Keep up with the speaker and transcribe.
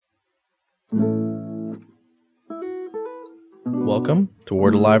Welcome to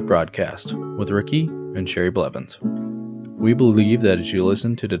Word Alive Broadcast with Ricky and Sherry Blevins. We believe that as you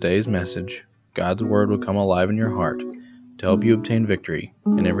listen to today's message, God's Word will come alive in your heart to help you obtain victory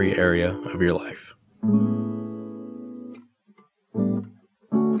in every area of your life.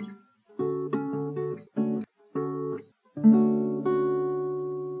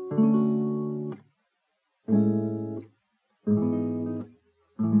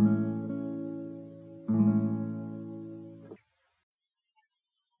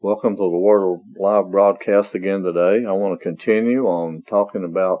 Welcome to the Word Live broadcast again today. I want to continue on talking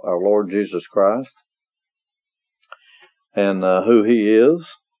about our Lord Jesus Christ and who He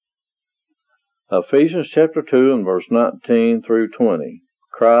is. Ephesians chapter 2 and verse 19 through 20.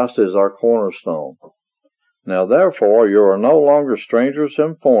 Christ is our cornerstone. Now therefore you are no longer strangers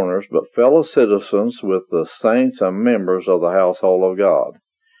and foreigners, but fellow citizens with the saints and members of the household of God,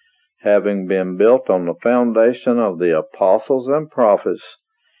 having been built on the foundation of the apostles and prophets,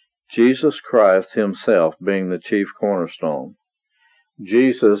 Jesus Christ Himself being the chief cornerstone.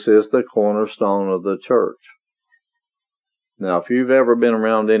 Jesus is the cornerstone of the church. Now, if you've ever been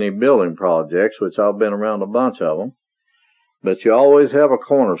around any building projects, which I've been around a bunch of them, but you always have a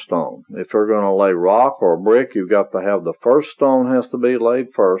cornerstone. If you're going to lay rock or brick, you've got to have the first stone has to be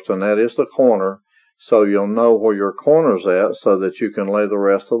laid first, and that is the corner, so you'll know where your corner's at so that you can lay the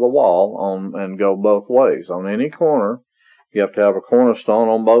rest of the wall on and go both ways. On any corner, you have to have a cornerstone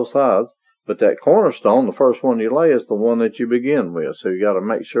on both sides, but that cornerstone, the first one you lay, is the one that you begin with. So you got to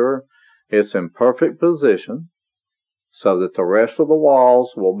make sure it's in perfect position so that the rest of the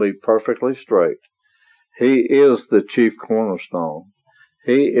walls will be perfectly straight. He is the chief cornerstone.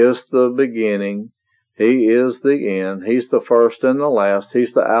 He is the beginning. He is the end. He's the first and the last.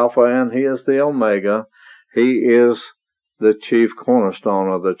 He's the Alpha and He is the Omega. He is the chief cornerstone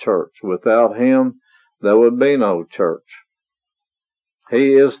of the church. Without Him, there would be no church.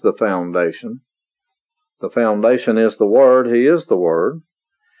 He is the foundation. The foundation is the Word. He is the Word.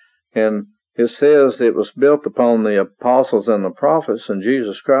 And it says it was built upon the apostles and the prophets, and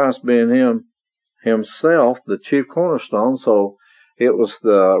Jesus Christ being Himself, the chief cornerstone. So it was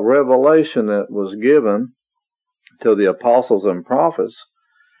the revelation that was given to the apostles and prophets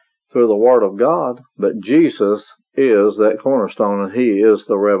through the Word of God. But Jesus is that cornerstone, and He is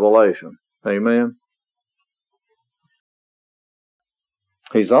the revelation. Amen.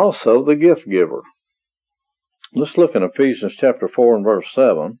 He's also the gift giver. Let's look in Ephesians chapter 4 and verse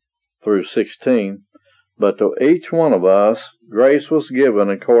 7 through 16. But to each one of us grace was given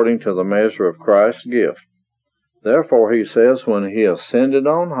according to the measure of Christ's gift. Therefore, he says, when He ascended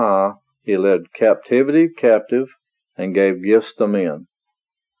on high, He led captivity captive and gave gifts to men.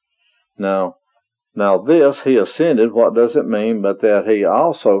 Now this, He ascended, what does it mean? But that He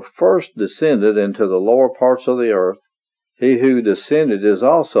also first descended into the lower parts of the earth. He who descended is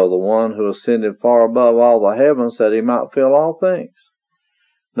also the one who ascended far above all the heavens, that He might fill all things.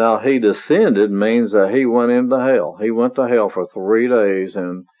 Now, He descended means that He went into hell. He went to hell for 3 days,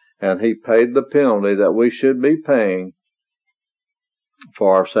 and He paid the penalty that we should be paying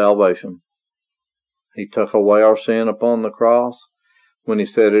for our salvation. He took away our sin upon the cross when He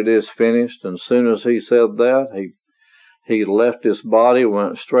said it is finished. And as soon as He said that, He left His body,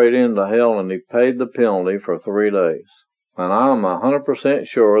 went straight into hell, and He paid the penalty for 3 days. And I'm 100%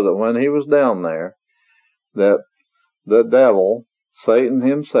 sure that when He was down there, that the devil, Satan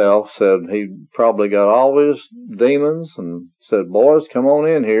himself, said he probably got all his demons and said, boys, come on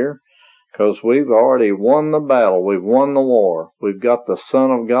in here, because we've already won the battle. We've won the war. We've got the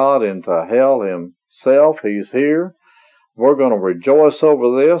Son of God into hell Himself. He's here. We're going to rejoice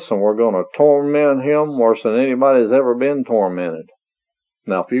over this, and we're going to torment Him worse than anybody's ever been tormented.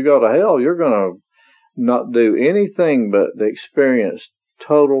 Now, if you go to hell, you're going to not do anything but experience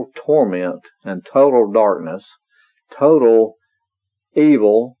total torment and total darkness, total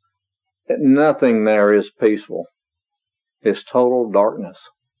evil. Nothing there is peaceful. It's total darkness.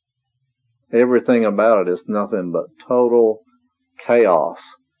 Everything about it is nothing but total chaos,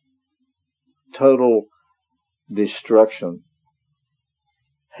 total destruction.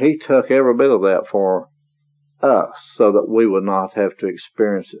 He took every bit of that for us so that we would not have to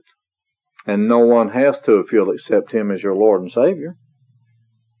experience it. And no one has to if you'll accept Him as your Lord and Savior.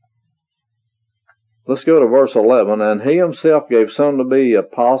 Let's go to verse 11. And He Himself gave some to be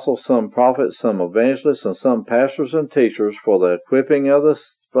apostles, some prophets, some evangelists, and some pastors and teachers for the equipping of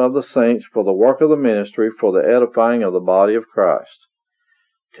the saints, for the work of the ministry, for the edifying of the body of Christ,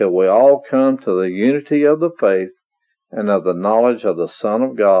 till we all come to the unity of the faith and of the knowledge of the Son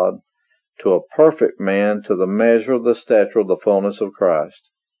of God, to a perfect man, to the measure of the stature of the fullness of Christ.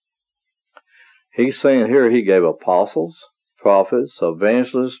 He's saying here He gave apostles, prophets,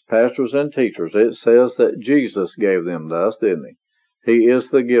 evangelists, pastors, and teachers. It says that Jesus gave them to us, didn't he? He is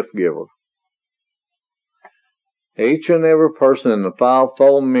the gift giver. Each and every person in the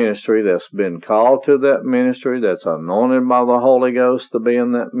fivefold ministry that's been called to that ministry, that's anointed by the Holy Ghost to be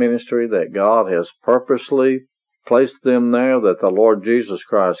in that ministry, that God has purposely placed them there, that the Lord Jesus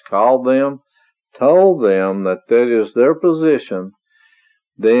Christ called them, told them that that is their position,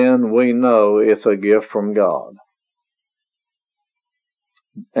 then we know it's a gift from God.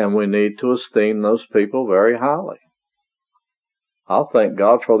 And we need to esteem those people very highly. I thank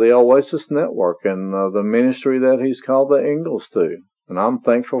God for the Oasis Network and the ministry that He's called the Ingalls to. And I'm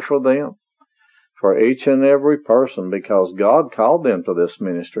thankful for them, for each and every person, because God called them to this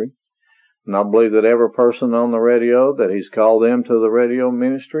ministry. And I believe that every person on the radio, that He's called them to the radio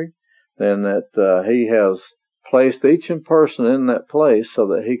ministry, and that He has placed each person in that place so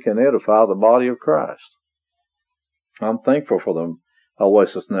that He can edify the body of Christ. I'm thankful for the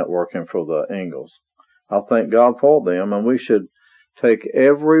Oasis Network and for the Ingalls. I thank God for them, and we should take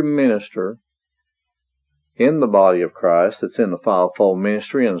every minister in the body of Christ that's in the fivefold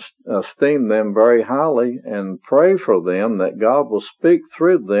ministry and esteem them very highly and pray for them that God will speak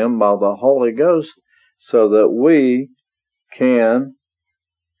through them by the Holy Ghost so that we can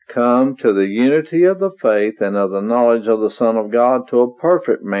come to the unity of the faith and of the knowledge of the Son of God, to a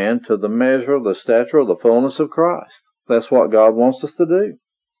perfect man, to the measure of the stature of the fullness of Christ. That's what God wants us to do.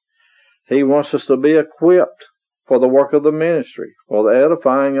 He wants us to be equipped for the work of the ministry, for the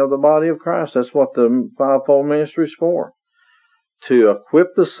edifying of the body of Christ. That's what the fivefold ministry is for. To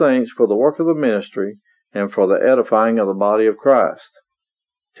equip the saints for the work of the ministry and for the edifying of the body of Christ,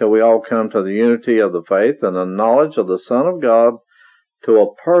 till we all come to the unity of the faith and the knowledge of the Son of God, to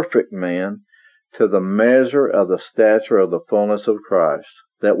a perfect man, to the measure of the stature of the fullness of Christ,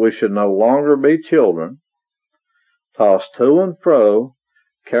 that we should no longer be children, tossed to and fro,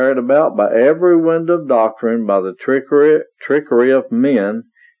 carried about by every wind of doctrine, by the trickery of men,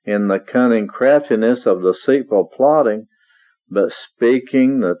 in the cunning craftiness of deceitful plotting, but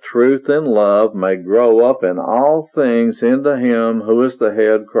speaking the truth in love, may grow up in all things into Him who is the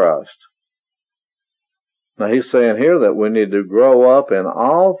head, Christ. Now He's saying here that we need to grow up in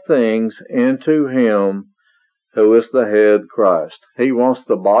all things into Him who is the head, Christ. He wants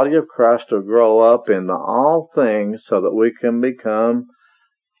the body of Christ to grow up into all things so that we can become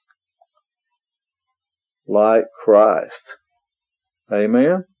like Christ.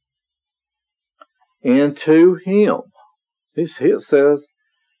 Amen? Into Him. It says,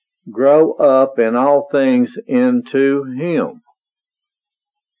 grow up in all things into Him.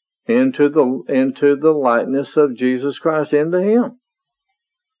 Into the likeness of Jesus Christ, into Him,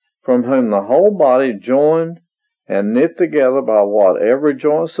 from whom the whole body, joined and knit together by what every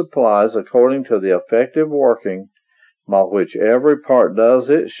joint supplies, according to the effective working by which every part does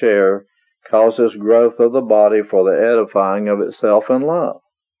its share, causes growth of the body for the edifying of itself in love.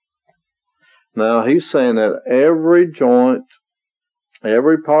 Now He's saying that every joint,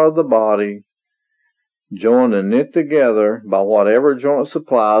 every part of the body, joined and knit together by whatever joint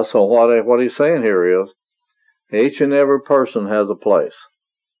supplies. So what He's saying here is, each and every person has a place.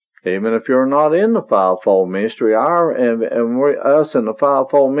 Even if you're not in the fivefold ministry, us in the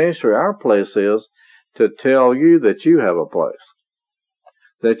fivefold ministry, our place is to tell you that you have a place,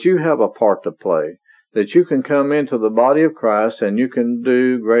 that you have a part to play, that you can come into the body of Christ and you can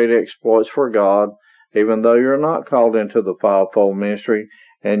do great exploits for God, even though you're not called into the fivefold ministry,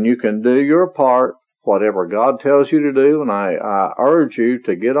 and you can do your part, whatever God tells you to do. And I urge you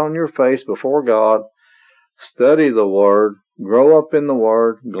to get on your face before God, study the Word, grow up in the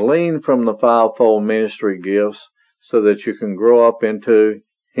Word, glean from the fivefold ministry gifts so that you can grow up into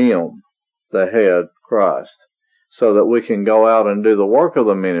Him, the head, Christ, so that we can go out and do the work of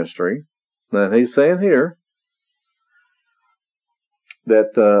the ministry. Then He's saying here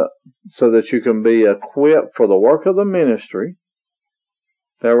that so that you can be equipped for the work of the ministry.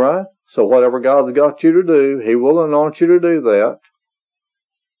 Is that right? So whatever God's got you to do, He will anoint you to do that.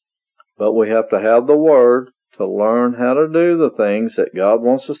 But we have to have the Word to learn how to do the things that God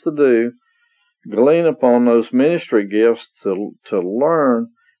wants us to do, glean upon those ministry gifts to learn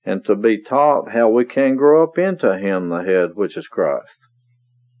and to be taught how we can grow up into Him, the head, which is Christ.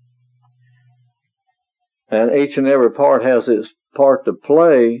 And each and every part has its part to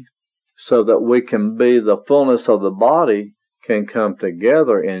play so that we can be the fullness of the body, can come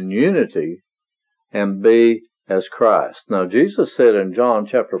together in unity and be as Christ. Now, Jesus said in John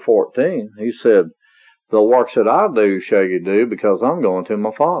chapter 14, He said, the works that I do shall you do, because I'm going to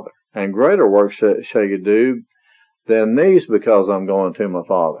my Father. And greater works shall you do than these, because I'm going to my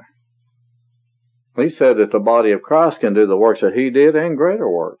Father. He said that the body of Christ can do the works that he did and greater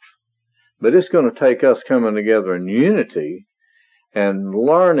works. But it's going to take us coming together in unity and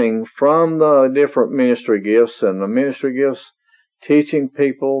learning from the different ministry gifts, and the ministry gifts teaching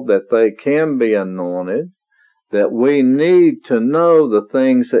people that they can be anointed, that we need to know the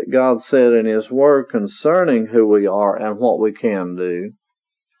things that God said in His Word concerning who we are and what we can do,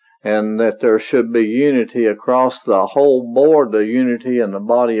 and that there should be unity across the whole board, the unity in the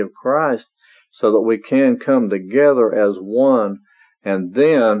body of Christ, so that we can come together as one, and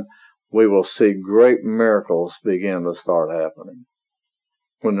then we will see great miracles begin to start happening.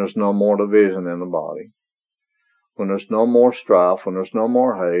 When there's no more division in the body, when there's no more strife, when there's no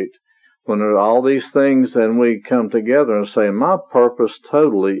more hate, when there are all these things, and we come together and say, my purpose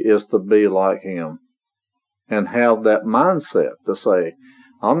totally is to be like Him, and have that mindset to say,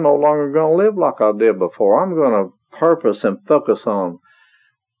 I'm no longer going to live like I did before. I'm going to purpose and focus on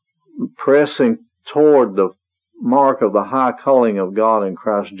pressing toward the mark of the high calling of God in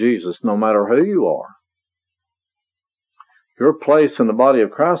Christ Jesus, no matter who you are. Your place in the body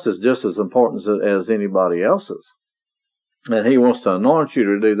of Christ is just as important as anybody else's. And He wants to anoint you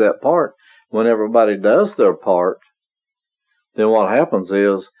to do that part. When everybody does their part, then what happens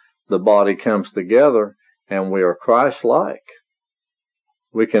is the body comes together and we are Christ-like.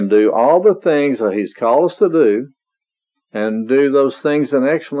 We can do all the things that He's called us to do, and do those things in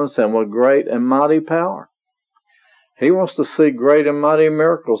excellence and with great and mighty power. He wants to see great and mighty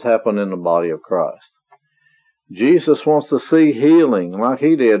miracles happen in the body of Christ. Jesus wants to see healing like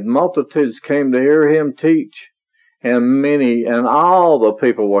He did. Multitudes came to hear Him teach, and many and all the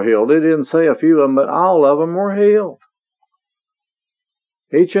people were healed. It didn't say a few of them, but all of them were healed.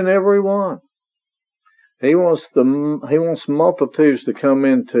 Each and every one. He wants multitudes to come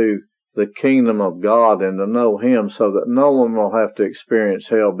into the kingdom of God and to know Him, so that no one will have to experience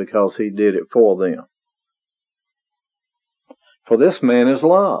hell because He did it for them. For this man is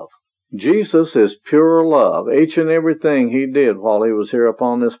love. Jesus is pure love. Each and everything He did while He was here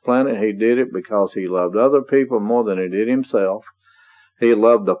upon this planet, He did it because He loved other people more than He did Himself. He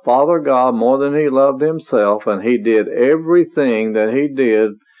loved the Father God more than He loved Himself, and He did everything that He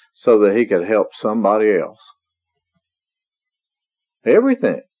did so that He could help somebody else.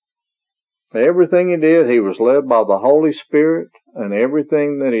 Everything. Everything He did, He was led by the Holy Spirit, and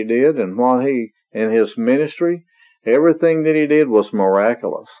everything that He did and what He, in His ministry, everything that He did was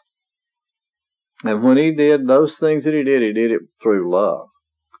miraculous. And when He did those things that He did it through love.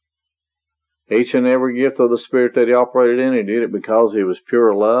 Each and every gift of the Spirit that He operated in, He did it because He was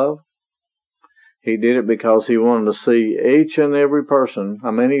pure love. He did it because He wanted to see each and every person. I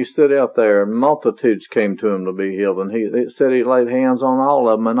mean, He stood out there, and multitudes came to Him to be healed, and it said He laid hands on all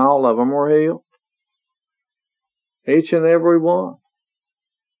of them, and all of them were healed. Each and every one.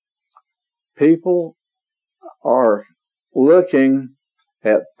 People are looking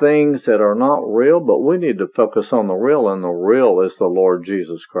at things that are not real, but we need to focus on the real, and the real is the Lord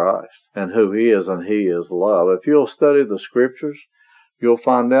Jesus Christ, and who He is, and He is love. If you'll study the Scriptures, you'll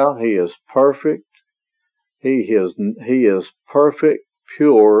find out He is perfect. He is perfect,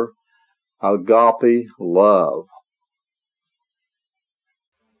 pure, agape love.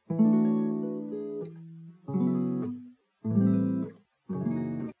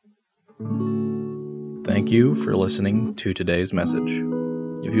 Thank you for listening to today's message.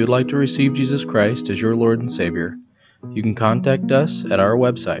 If you would like to receive Jesus Christ as your Lord and Savior, you can contact us at our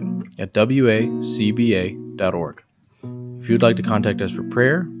website at wacba.org. If you would like to contact us for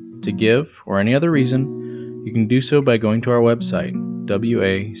prayer, to give, or any other reason, you can do so by going to our website,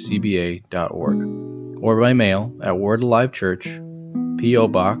 wacba.org, or by mail at Word Alive Church, P.O.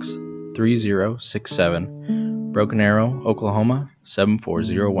 Box 3067, Broken Arrow, Oklahoma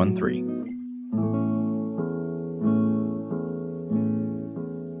 74013.